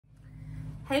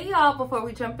Hey y'all, before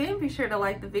we jump in, be sure to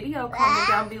like the video, comment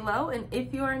down below, and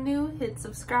if you are new, hit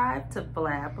subscribe to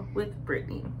Blab with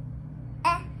Brittany.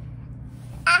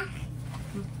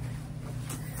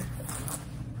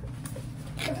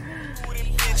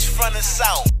 Booty bitch from the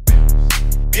south.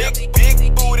 Big booty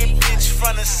bitch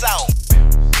from the south.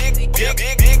 Big booty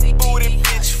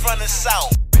bitch from the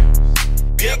south.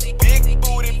 Big booty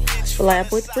bitch.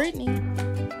 Blab with Brittany.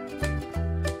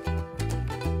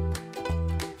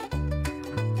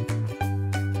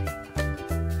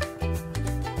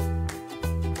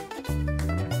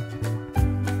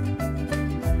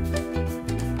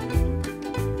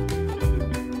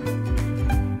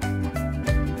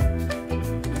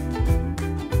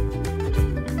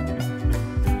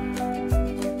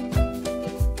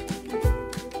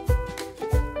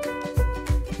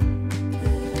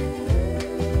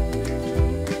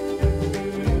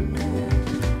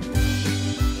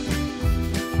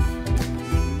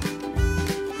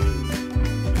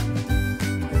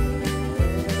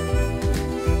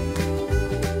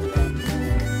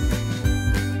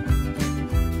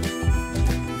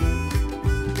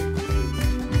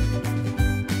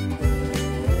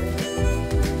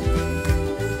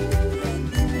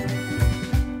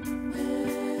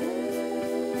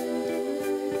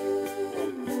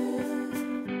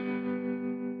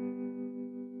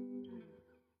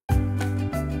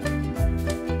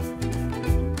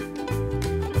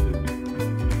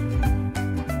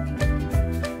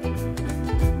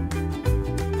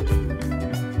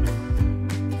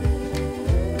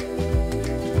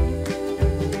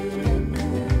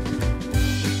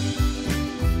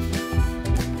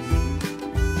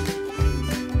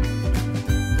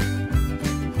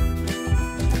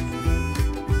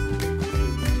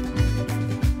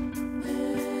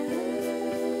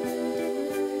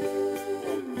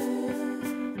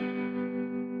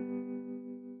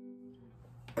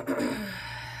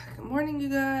 Good morning, you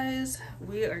guys.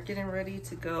 We are getting ready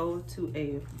to go to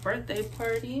a birthday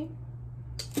party.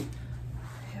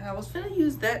 Yeah, I was gonna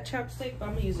use that chapstick, but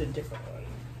I'm gonna use a different one.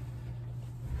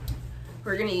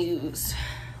 We're gonna use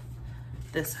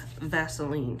this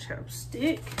Vaseline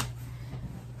chapstick,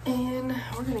 and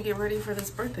we're gonna get ready for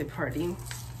this birthday party.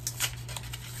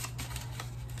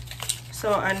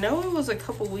 So I know it was a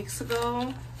couple weeks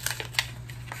ago,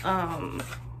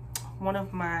 one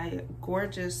of my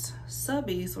gorgeous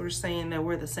subbies were saying that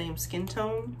we're the same skin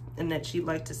tone and that she'd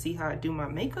like to see how I do my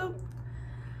makeup.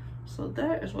 So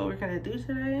that is what we're gonna do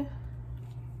today.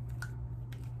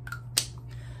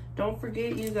 Don't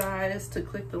forget, you guys, to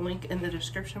click the link in the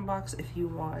description box if you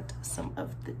want some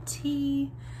of the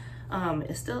tea.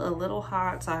 It's still a little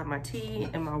hot, so I have my tea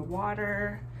and my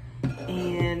water,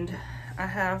 and I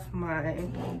have my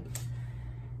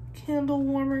candle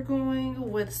warmer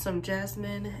going with some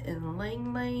jasmine and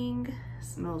lang lang.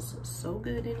 Smells so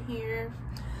good in here.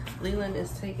 Leland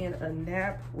is taking a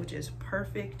nap, which is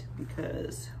perfect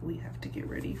because we have to get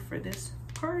ready for this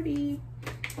party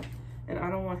and I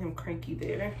don't want him cranky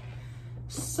there.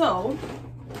 So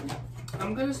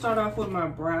I'm gonna start off with my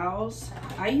brows.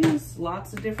 I use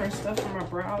lots of different stuff for my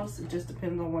brows. It just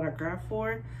depends on what I grab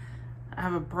for. I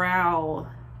have a brow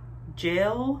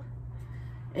gel,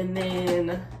 and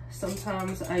then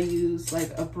sometimes I use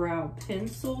like a brow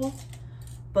pencil,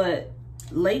 but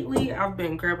lately I've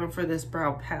been grabbing for this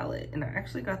brow palette, and I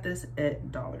actually got this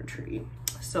at Dollar Tree.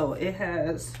 So it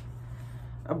has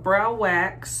a brow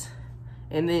wax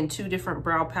and then 2 different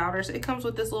brow powders. It comes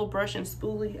with this little brush and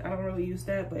spoolie. I don't really use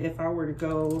that, but if I were to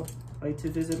go like to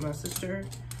visit my sister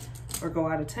or go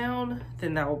out of town,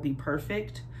 then that would be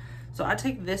perfect. So I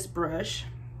take this brush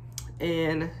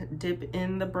and dip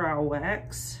in the brow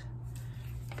wax,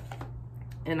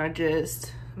 and I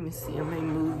just, let me see, I may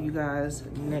move you guys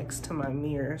next to my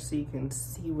mirror so you can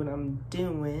see what I'm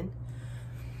doing.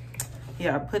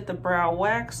 Yeah, I put the brow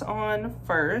wax on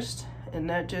first, and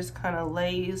that just kind of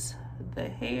lays the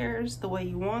hairs the way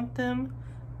you want them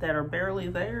that are barely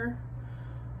there,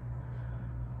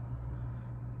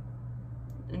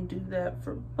 and do that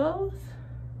for both.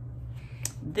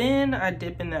 Then I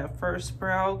dip in that first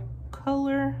brow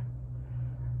color,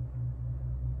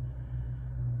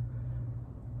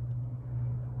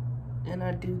 and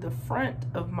I do the front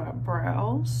of my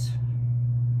brows.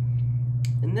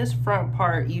 And this front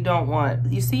part you don't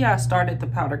want, you see I started the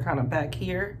powder kind of back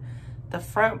here. The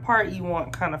front part you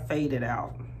want kind of faded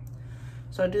out.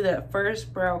 So I do that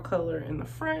first brow color in the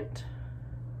front,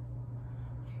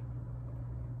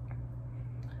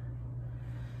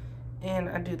 and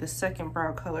I do the second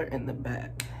brow color in the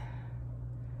back.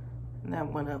 And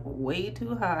that went up way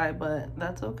too high, but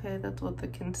that's okay. That's what the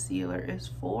concealer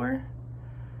is for.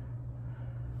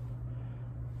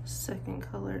 second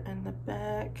color in the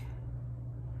back.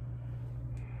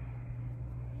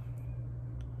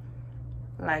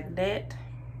 Like that.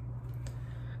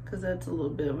 Because that's a little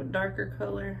bit of a darker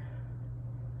color.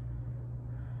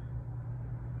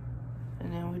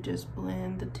 And then we just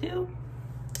blend the two.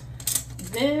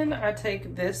 Then I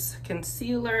take this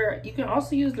concealer. You can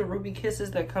also use the Ruby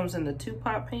Kisses that comes in the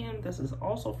 2-pot pan. This is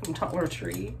also from Dollar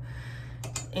Tree.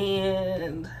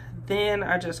 And then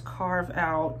I just carve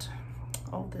out,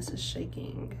 oh, this is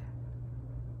shaking.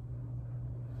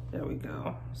 There we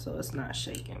go. So it's not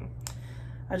shaking.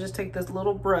 I just take this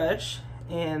little brush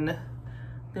and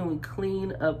then we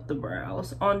clean up the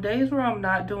brows. On days where I'm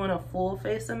not doing a full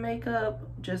face of makeup,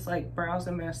 just like brows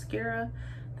and mascara,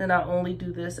 then I only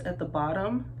do this at the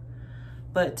bottom.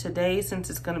 But today, since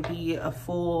it's gonna be a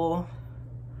full,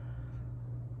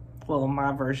 well,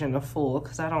 my version of full,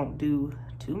 because I don't do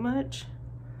too much,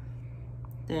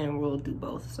 then we'll do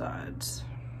both sides.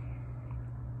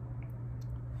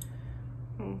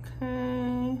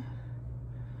 Okay.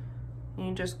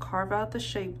 You just carve out the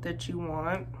shape that you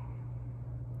want.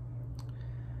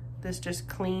 This just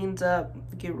cleans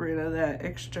up, get rid of that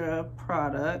extra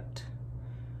product.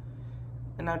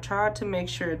 And I tried to make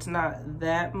sure it's not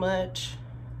that much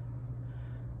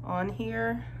on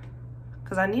here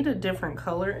because I need a different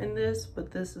color in this,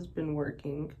 but this has been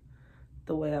working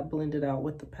the way I blended out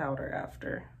with the powder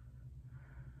after.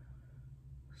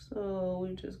 So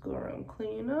we just go around,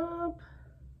 clean up.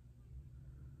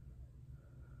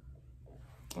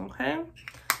 Okay,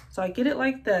 so I get it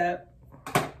like that.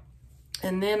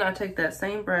 And then I take that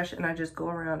same brush and I just go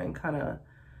around and kind of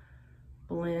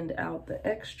blend out the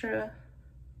extra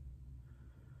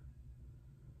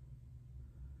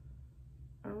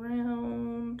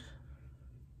around.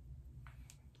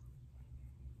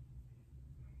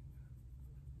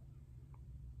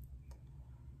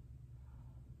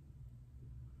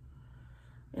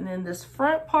 And then this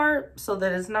front part, so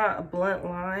that it's not a blunt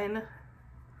line,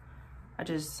 I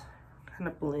just kind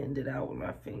of blend it out with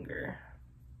my finger.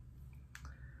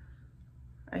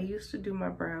 I used to do my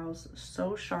brows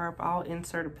so sharp. I'll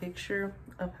insert a picture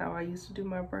of how I used to do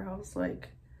my brows like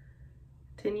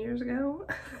 10 years ago.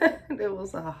 It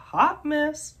was a hot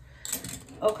mess.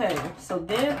 Okay, so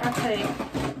then I take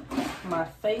my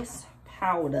face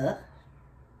powder.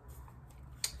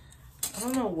 I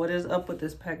don't know what is up with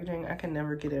this packaging. I can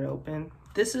never get it open.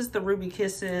 This is the Ruby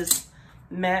Kisses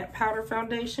matte powder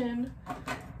foundation,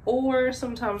 or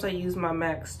sometimes I use my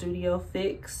MAC Studio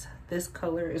Fix. This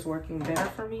color is working better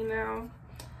for me now,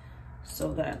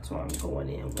 so that's why I'm going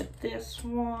in with this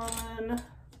one.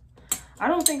 I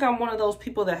don't think I'm one of those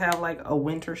people that have like a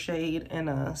winter shade and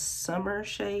a summer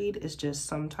shade. It's just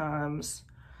sometimes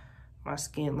my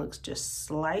skin looks just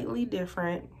slightly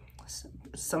different.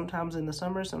 Sometimes in the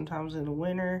summer, sometimes in the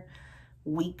winter,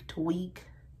 week to week.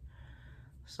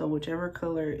 So whichever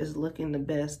color is looking the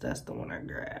best, that's the one I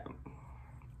grab.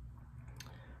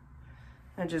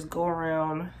 And just go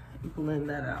around and blend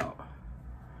that out.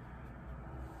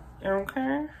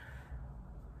 Okay?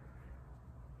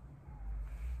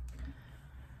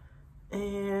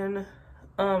 And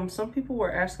some people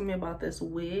were asking me about this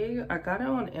wig. I got it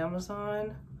on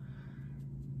Amazon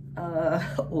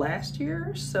last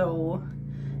year, so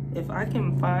if I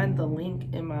can find the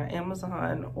link in my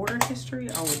Amazon order history,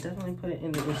 I will definitely put it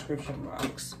in the description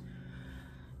box.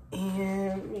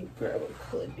 And let me grab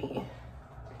a clippy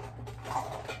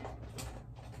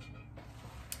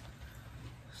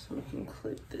so we can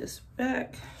clip this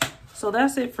back. So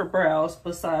that's it for brows,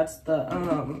 besides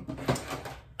the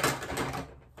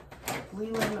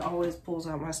Leland always pulls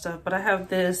out my stuff, but I have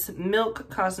this Milk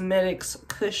Cosmetics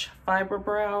Kush Fiber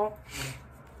Brow.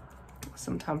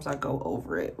 Sometimes I go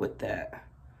over it with that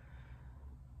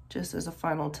just as a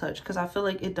final touch, because I feel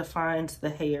like it defines the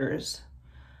hairs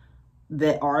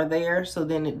that are there, so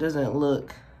then it doesn't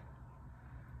look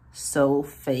so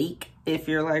fake if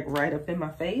you're like right up in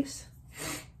my face.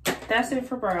 That's it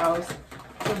for brows.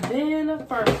 So then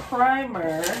for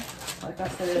primer, like I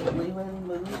said, Leland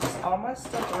moves all my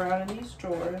stuff around in these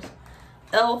drawers.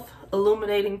 e.l.f.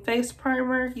 Illuminating Face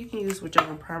Primer. You can use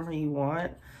whichever primer you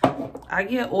want. I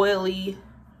get oily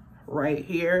right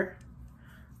here,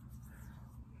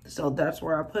 so that's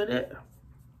where I put it.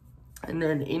 And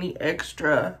then any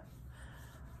extra,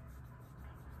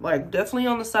 like definitely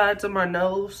on the sides of my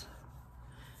nose,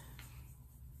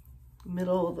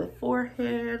 middle of the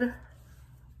forehead.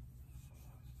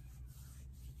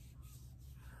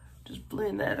 Just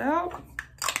blend that out.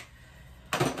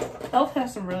 e.l.f.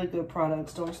 has some really good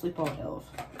products. Don't sleep on e.l.f.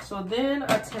 So then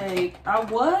I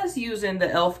was using the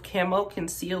e.l.f. Camo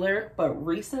Concealer, but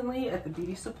recently at the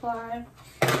beauty supply,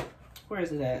 where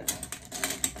is it at?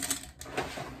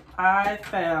 I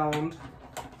found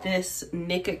this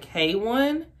Nicka K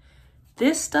one.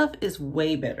 This stuff is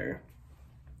way better.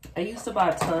 I used to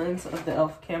buy tons of the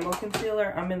e.l.f. Camo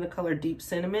Concealer. I'm in the color Deep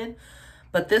Cinnamon.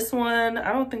 But this one,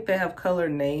 I don't think they have color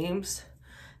names.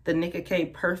 The Nicka K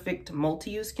Perfect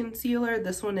Multi-Use Concealer.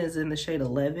 This one is in the shade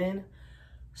 11.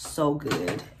 So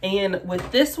good. And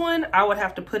with this one, I would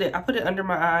have to put it, I put it under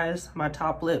my eyes, my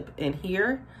top lip, and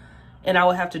here. And I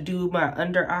would have to do my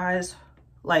under eyes,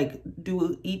 like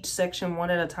do each section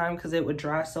one at a time because it would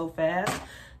dry so fast.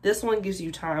 This one gives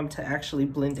you time to actually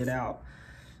blend it out,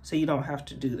 so you don't have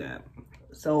to do that.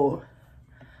 So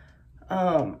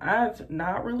I've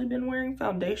not really been wearing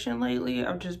foundation lately.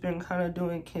 I've just been kind of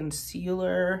doing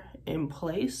concealer in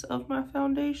place of my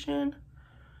foundation.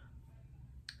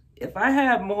 If I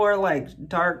had more like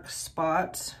dark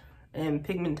spots and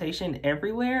pigmentation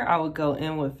everywhere, I would go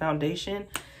in with foundation.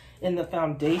 And the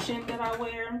foundation that I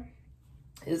wear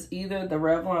is either the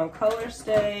Revlon Color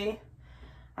Stay.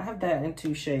 I have that in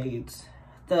 2 shades.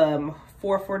 The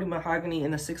 440 Mahogany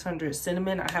and the 600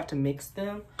 Cinnamon. I have to mix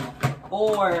them.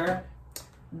 Or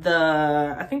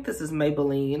the, I think this is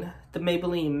Maybelline. The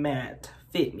Maybelline Matte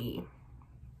Fit Me.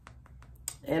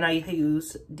 And I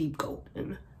use Deep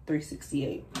Golden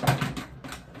 368.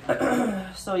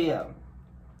 So yeah.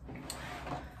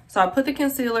 So I put the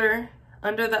concealer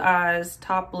under the eyes,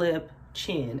 top lip,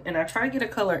 chin. And I try to get a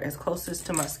color as closest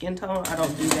to my skin tone. I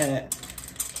don't do that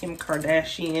Kim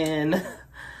Kardashian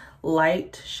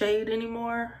light shade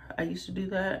anymore. I used to do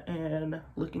that, and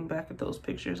looking back at those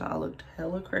pictures, I looked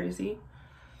hella crazy.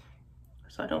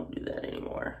 So I don't do that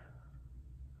anymore.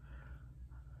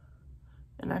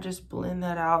 And I just blend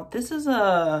that out. This is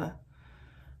a,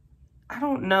 I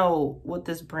don't know what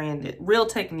this brand is. Real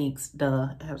Techniques, duh,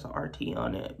 it has an RT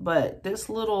on it. But this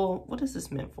little, what is this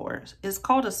meant for? It's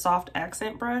called a soft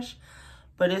accent brush,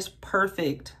 but it's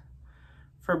perfect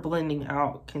for blending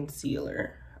out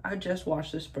concealer. I just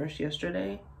washed this brush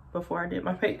yesterday before I did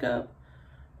my makeup.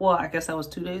 Well, I guess that was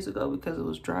 2 days ago because it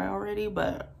was dry already,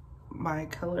 but my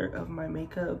color of my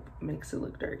makeup makes it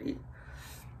look dirty.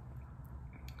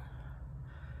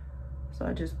 So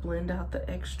I just blend out the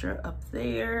extra up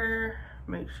there.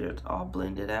 Make sure it's all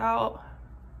blended out.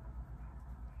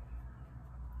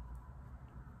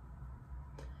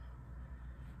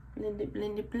 Blend it,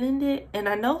 blend it, blend it. And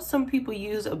I know some people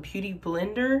use a beauty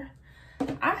blender.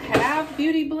 I have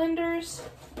beauty blenders.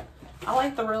 I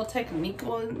like the Real Techniques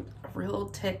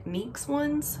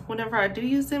ones. Whenever I do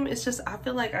use them, it's just, I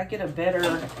feel like I get a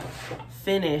better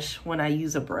finish when I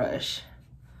use a brush.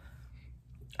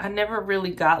 I never really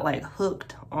got like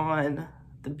hooked on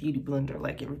the beauty blender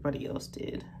like everybody else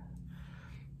did.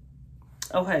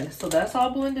 Okay, so that's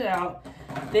all blended out.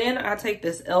 Then I take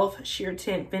this e.l.f. Sheer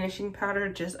Tint Finishing Powder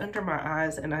just under my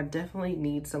eyes, and I definitely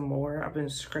need some more. I've been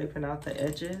scraping out the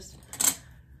edges.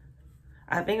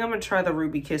 I think I'm gonna try the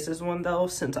Ruby Kisses one though,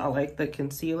 since I like the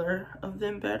concealer of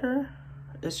them better.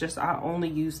 It's just I only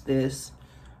use this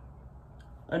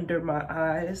under my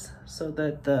eyes so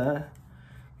that the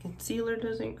concealer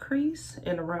doesn't crease,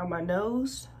 and around my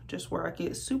nose, just where I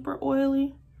get super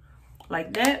oily,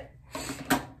 like that.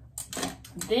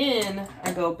 Then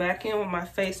I go back in with my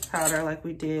face powder like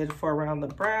we did for around the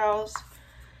brows.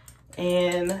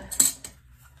 And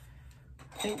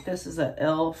I think this is a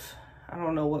e.l.f. I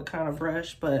don't know what kind of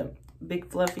brush, but big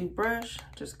fluffy brush.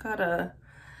 Just gotta,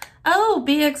 oh,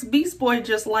 BX Beast Boy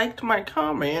just liked my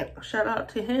comment. Shout out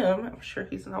to him. I'm sure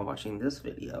he's not watching this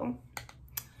video.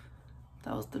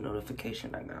 That was the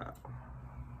notification I got.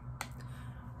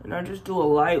 And I just do a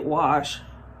light wash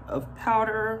of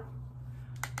powder.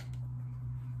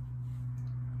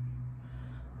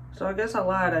 So I guess I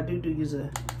lied, I do use a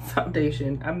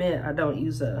foundation. I meant I don't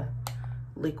use a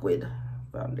liquid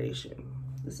foundation.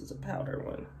 This is a powder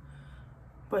one.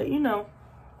 But you know,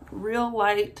 real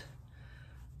light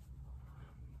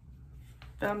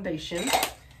foundation.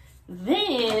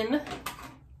 Then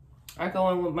I go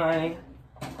in with my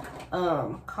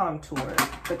contour.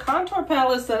 The contour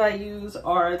palettes that I use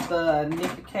are the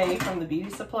Nicka K from the Beauty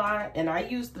Supply, and I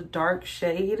use the dark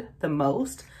shade the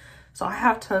most. So I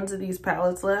have tons of these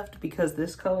palettes left because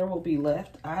this color will be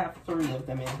left. I have 3 of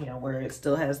them in here where it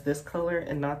still has this color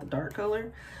and not the dark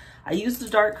color. I use the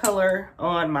dark color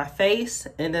on my face,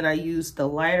 and then I use the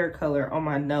lighter color on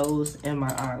my nose and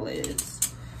my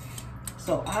eyelids.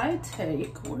 So I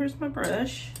take, where's my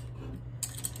brush?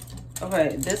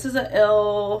 Okay, this is a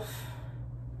e.l.f.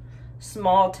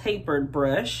 small tapered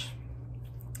brush,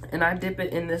 and I dip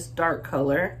it in this dark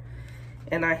color,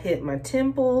 and I hit my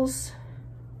temples.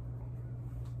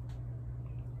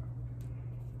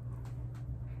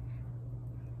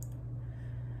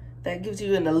 That gives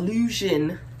you an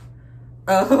illusion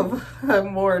of a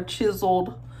more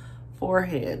chiseled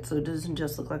forehead, so it doesn't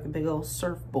just look like a big old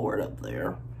surfboard up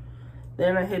there.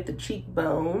 Then I hit the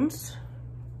cheekbones.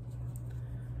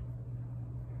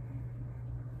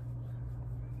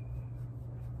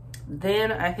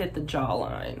 Then I hit the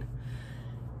jawline.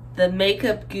 The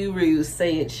makeup gurus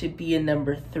say it should be a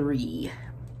number 3.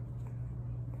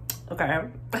 Okay.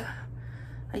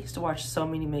 I used to watch so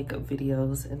many makeup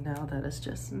videos, and now that is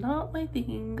just not my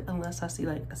thing unless I see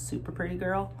like a super pretty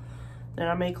girl. Then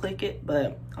I may click it,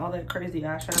 but all that crazy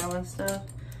eyeshadow and stuff,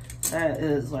 that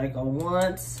is like a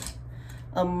once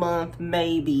a month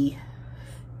maybe,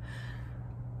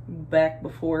 back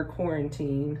before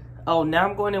quarantine. Oh, now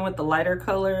I'm going in with the lighter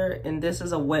color, and this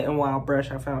is a Wet n Wild brush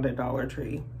I found at Dollar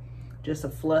Tree. Just a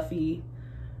fluffy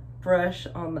brush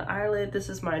on the eyelid. This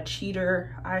is my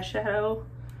cheater eyeshadow.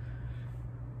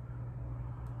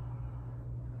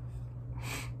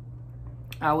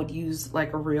 I would use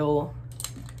like a real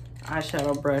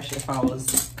eyeshadow brush if I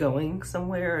was going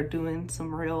somewhere or doing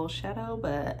some real shadow,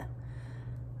 but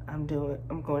I'm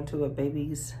going to a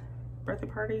baby's birthday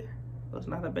party, so it's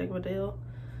not that big of a deal.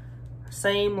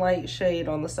 Same light shade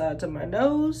on the sides of my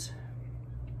nose.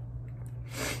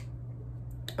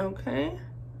 Okay.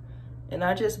 And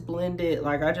I just blend it,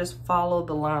 like I just follow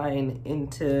the line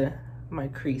into my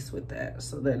crease with that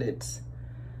so that it's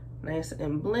nice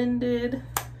and blended.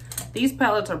 These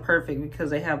palettes are perfect because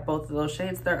they have both of those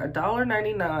shades. They're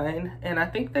 $1.99, and I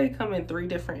think they come in 3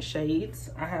 different shades.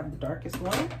 I have the darkest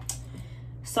one.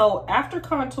 So after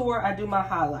contour, I do my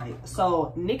highlight.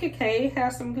 So Nicka K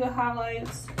has some good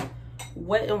highlights.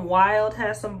 Wet n Wild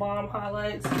has some bomb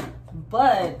highlights.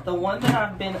 But the one that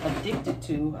I've been addicted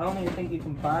to, I don't even think you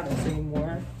can buy this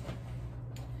anymore,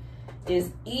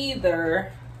 is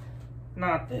either,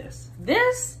 not this.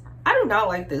 This, I do not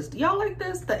like this. Do y'all like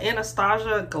this? The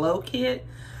Anastasia Glow Kit.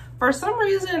 For some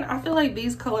reason, I feel like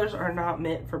these colors are not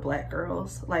meant for black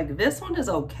girls. Like this one is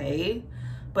okay,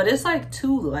 but it's like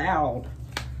too loud.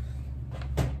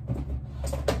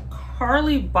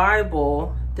 Carly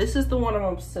Bible, this is the one I'm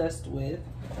obsessed with.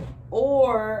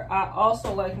 Or I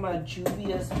also like my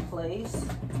Juvia's Place.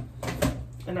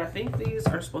 And I think these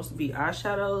are supposed to be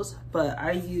eyeshadows, but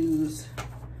I use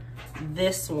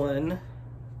this one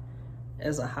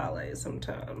as a highlight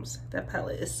sometimes. That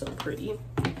palette is so pretty.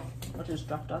 I just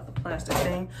dropped out the plastic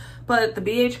thing. But the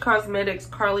BH Cosmetics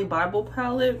Carly Bible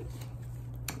palette,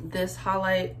 this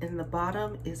highlight in the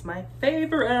bottom is my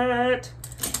favorite.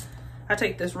 I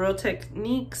take this Real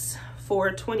Techniques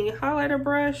 420 highlighter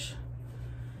brush,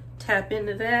 tap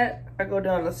into that. I go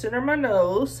down the center of my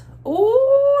nose.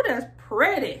 Ooh, that's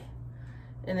pretty.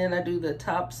 And then I do the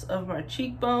tops of my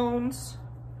cheekbones.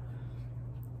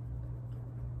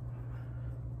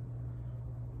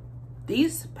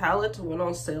 These palettes went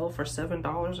on sale for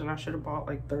 $7, and I should have bought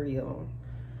like 30 of them.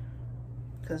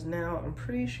 Because now I'm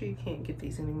pretty sure you can't get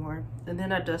these anymore. And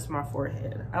then I dust my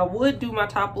forehead. I would do my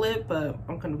top lip, but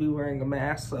I'm going to be wearing a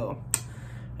mask, so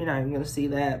you're not even going to see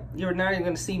that. You're not even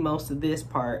going to see most of this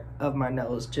part of my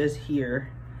nose, just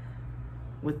here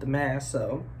with the mask.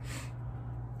 So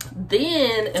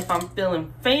then if I'm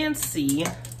feeling fancy,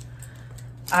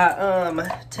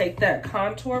 I take that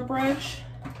contour brush,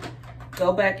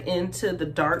 go back into the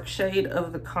dark shade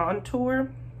of the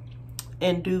contour,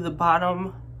 and do the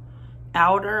bottom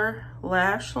outer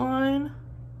lash line.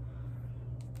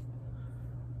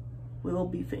 We'll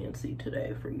be fancy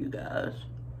today for you guys.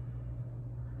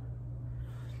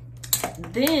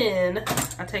 Then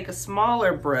I take a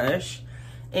smaller brush,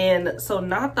 and so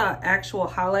not the actual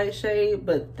highlight shade,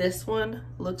 but this one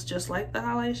looks just like the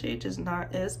highlight shade, just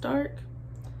not as dark.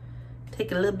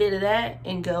 Take a little bit of that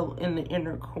and go in the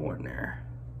inner corner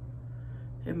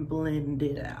and blend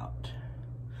it out.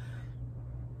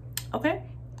 Okay,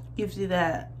 gives you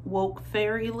that woke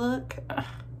fairy look,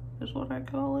 is what I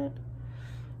call it.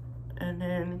 And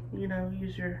then, you know,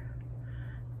 use your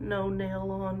no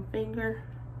nail on finger.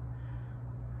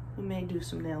 We may do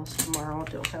some nails tomorrow.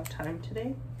 I don't have time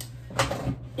today.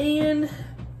 And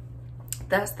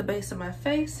that's the base of my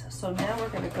face. So now we're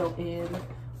gonna go in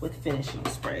with finishing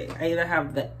spray. I either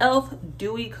have the e.l.f.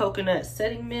 Dewy Coconut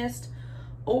Setting Mist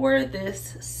or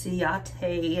this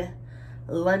Ciate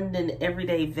London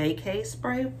Everyday Vacay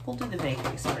Spray. We'll do the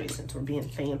Vacay Spray since we're being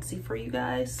fancy for you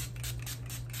guys.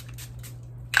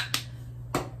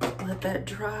 Let that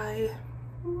dry.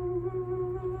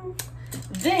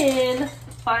 Then,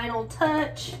 final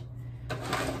touch.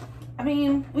 I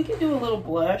mean, we can do a little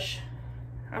blush.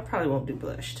 I probably won't do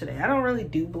blush today. I don't really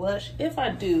do blush. If I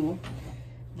do,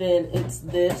 then it's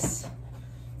this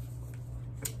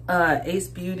Ace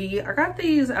Beauty. I got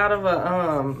these out of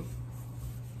a, what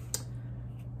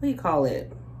do you call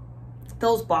it?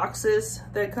 those boxes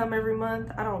that come every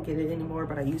month. I don't get it anymore,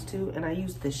 but I used to, and I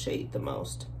use this shade the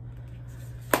most.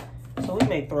 So we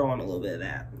may throw on a little bit of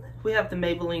that. We have the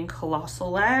Maybelline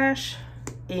Colossal Lash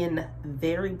in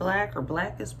Very Black or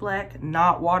Blackest Black,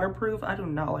 not waterproof. I do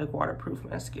not like waterproof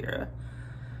mascara.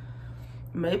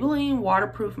 Maybelline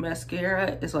waterproof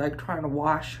mascara is like trying to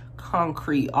wash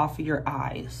concrete off of your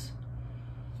eyes.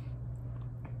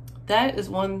 That is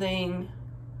one thing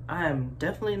I am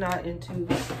definitely not into,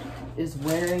 is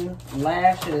wearing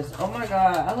lashes. Oh my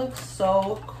God, I look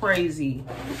so crazy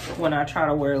when I try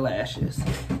to wear lashes.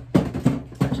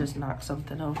 I just knocked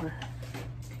something over.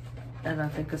 And I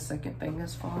think a second thing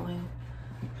is falling.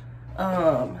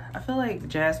 I feel like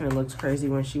Jasmine looks crazy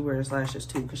when she wears lashes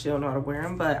too, because she don't know how to wear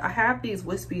them. But I have these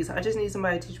wispies. I just need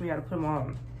somebody to teach me how to put them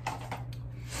on.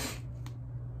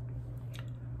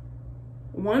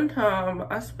 One time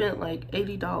I spent like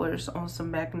 $80 on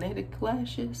some magnetic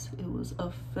lashes. It was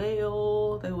a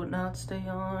fail. They would not stay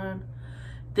on.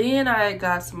 Then I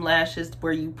got some lashes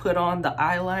where you put on the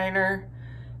eyeliner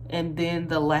and then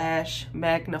the lash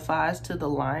magnifies to the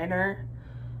liner.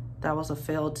 That was a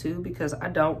fail too, because I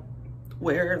don't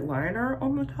wear liner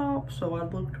on the top, so I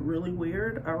looked really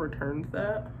weird. I returned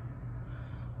that.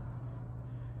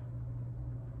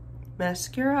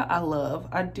 Mascara I love.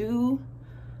 I do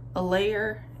a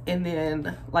layer, and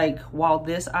then like while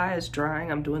this eye is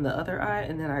drying, I'm doing the other eye,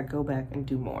 and then I go back and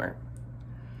do more.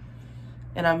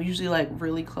 And I'm usually like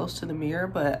really close to the mirror,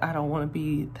 but I don't want to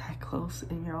be that close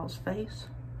in y'all's face.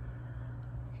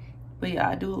 But yeah,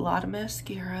 I do a lot of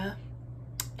mascara,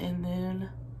 and then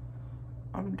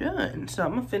I'm done. So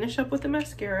I'm gonna finish up with the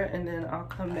mascara, and then I'll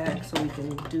come back so we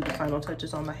can do the final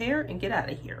touches on my hair and get out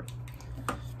of here.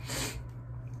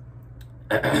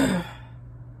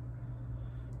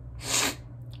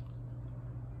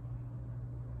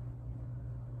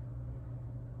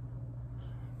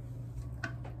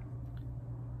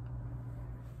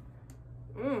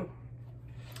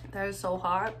 That is so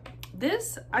hot.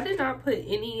 This, I did not put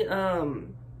any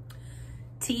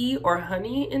tea or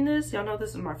honey in this. Y'all know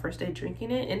this is my first day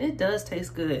drinking it, and it does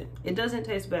taste good. It doesn't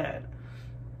taste bad.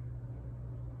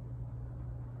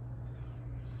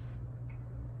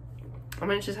 I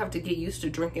might just have to get used to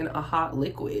drinking a hot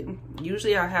liquid.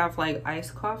 Usually I have like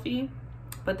iced coffee,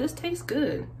 but this tastes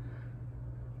good.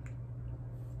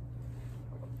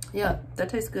 Yeah, that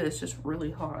tastes good. It's just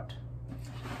really hot.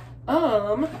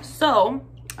 So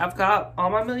I've got all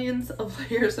my millions of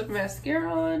layers of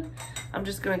mascara on. I'm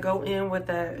just gonna go in with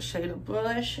that shade of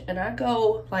blush, and I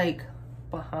go like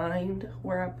behind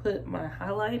where I put my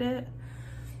highlight at,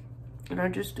 and I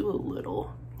just do a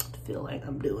little to feel like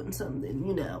I'm doing something,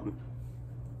 you know.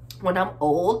 When I'm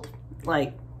old,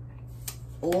 like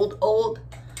old,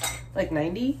 like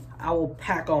 90, I will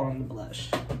pack on the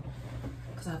blush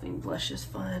because I think blush is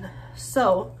fun.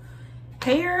 So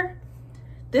hair,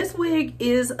 this wig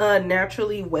is a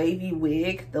naturally wavy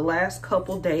wig. The last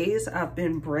couple days I've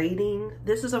been braiding.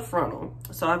 This is a frontal,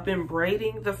 so I've been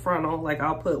braiding the frontal. Like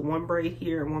I'll put one braid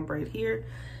here and one braid here,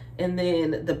 and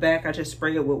then the back I just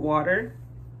spray it with water.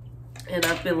 And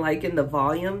I've been liking the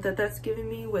volume that that's giving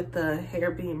me with the hair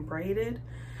being braided.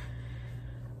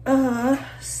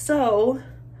 So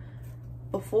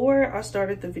before I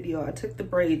started the video, I took the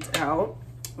braids out.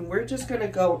 And we're just gonna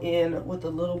go in with a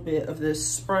little bit of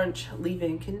this Sprunch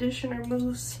leave-in conditioner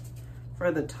mousse for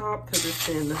the top, because it's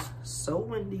been so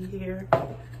windy here.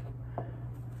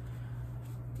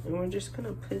 And we're just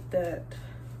gonna put that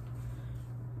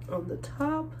on the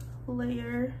top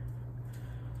layer.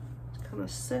 Kind of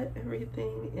set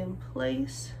everything in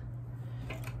place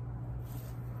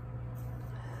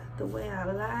the way I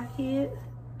like it.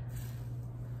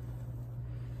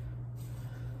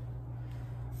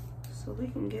 So we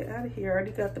can get out of here. I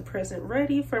already got the present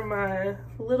ready for my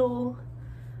little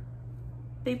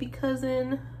baby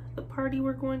cousin, the party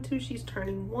we're going to. She's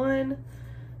turning 1.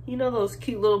 You know those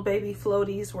cute little baby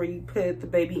floaties where you put the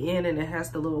baby in and it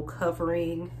has the little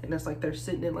covering, and it's like they're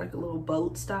sitting in like a little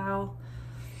boat style.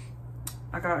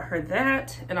 I got her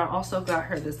that, and I also got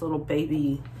her this little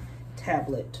baby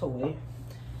tablet toy.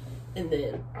 And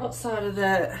then outside of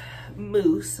that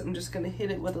mousse, I'm just gonna hit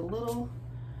it with a little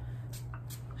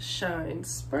shine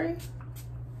spray.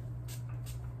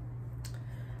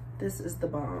 This is the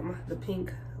bomb, the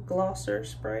pink glosser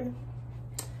spray.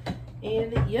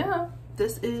 And yeah,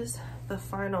 this is the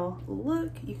final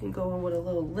look. You can go in with a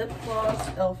little lip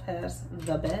gloss. Elf has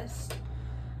the best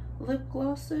lip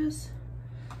glosses.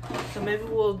 So maybe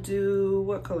we'll do,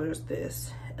 what color is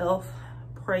this? Elf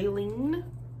Praline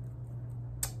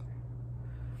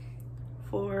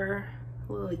for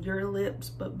a little your lips,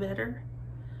 but better.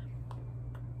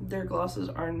 Their glosses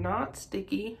are not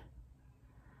sticky.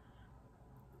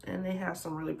 and they have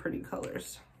some really pretty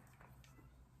colors.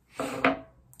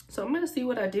 So I'm gonna see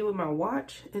what I did with my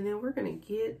watch, and then we're gonna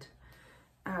get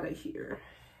out of here.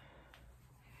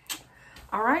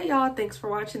 All right, y'all, thanks for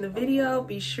watching the video.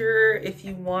 Be sure, if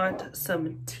you want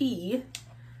some tea,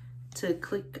 to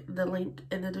click the link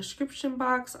in the description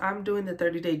box. I'm doing the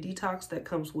 30-day detox that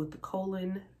comes with the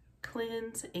colon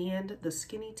cleanse and the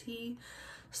skinny tea,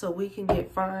 so we can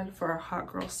get fine for our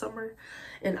hot girl summer.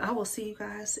 And I will see you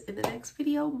guys in the next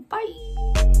video. Bye.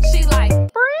 She like,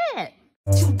 Britt,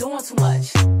 you doing too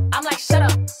much.